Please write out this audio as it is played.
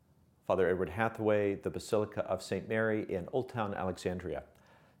Father Edward Hathaway, the Basilica of St. Mary in Old Town Alexandria.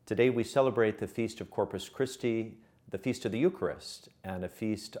 Today we celebrate the Feast of Corpus Christi, the Feast of the Eucharist, and a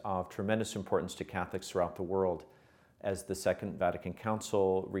feast of tremendous importance to Catholics throughout the world. As the Second Vatican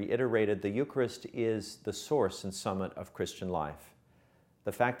Council reiterated, the Eucharist is the source and summit of Christian life.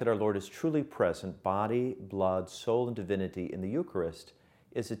 The fact that our Lord is truly present, body, blood, soul, and divinity in the Eucharist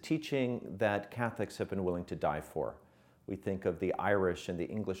is a teaching that Catholics have been willing to die for. We think of the Irish and the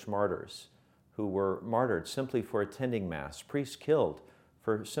English martyrs who were martyred simply for attending Mass, priests killed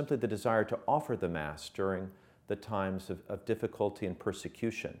for simply the desire to offer the Mass during the times of difficulty and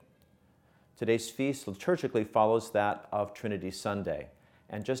persecution. Today's feast liturgically follows that of Trinity Sunday,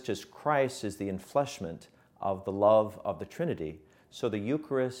 and just as Christ is the enfleshment of the love of the Trinity, so the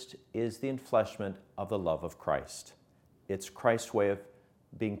Eucharist is the enfleshment of the love of Christ. It's Christ's way of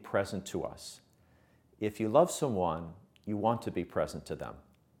being present to us. If you love someone, you want to be present to them,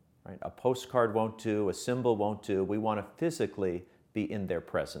 right? A postcard won't do, a symbol won't do. We want to physically be in their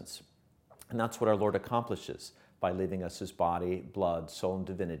presence. And that's what our Lord accomplishes by leaving us His body, blood, soul, and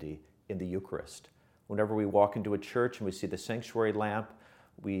divinity in the Eucharist. Whenever we walk into a church and we see the sanctuary lamp,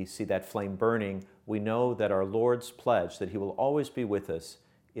 we see that flame burning, we know that our Lord's pledge that He will always be with us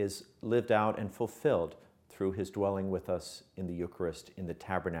is lived out and fulfilled through His dwelling with us in the Eucharist, in the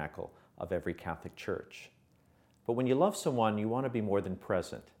tabernacle of every Catholic church. But when you love someone, you want to be more than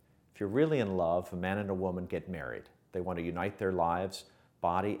present. If you're really in love, a man and a woman get married. They want to unite their lives,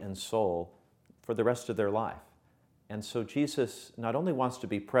 body and soul, for the rest of their life. And so Jesus not only wants to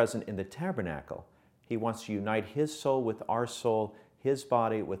be present in the tabernacle, He wants to unite His soul with our soul, His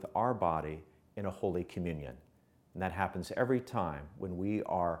body with our body in a holy communion. And that happens every time when we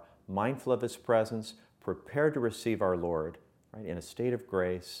are mindful of His presence, prepared to receive our Lord, right, in a state of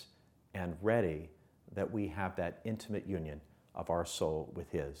grace, and ready that we have that intimate union of our soul with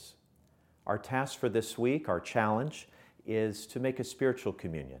His. Our task for this week, our challenge, is to make a spiritual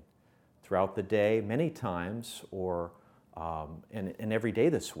communion. Throughout the day, many times, and every day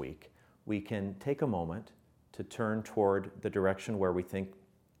this week, we can take a moment to turn toward the direction where we think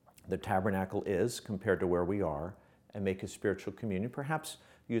the tabernacle is compared to where we are, and make a spiritual communion, perhaps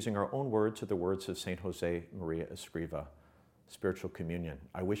using our own words or the words of St. Jose Maria Escriva. Spiritual communion.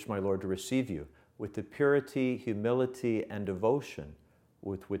 I wish my Lord to receive you with the purity, humility, and devotion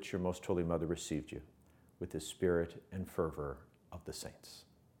with which your Most Holy Mother received you, with the spirit and fervor of the saints.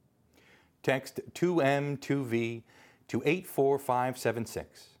 Text 2M2V to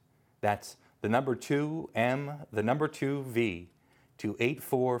 84576. That's the number 2M, the number 2V to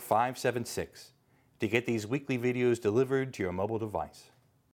 84576 to get these weekly videos delivered to your mobile device.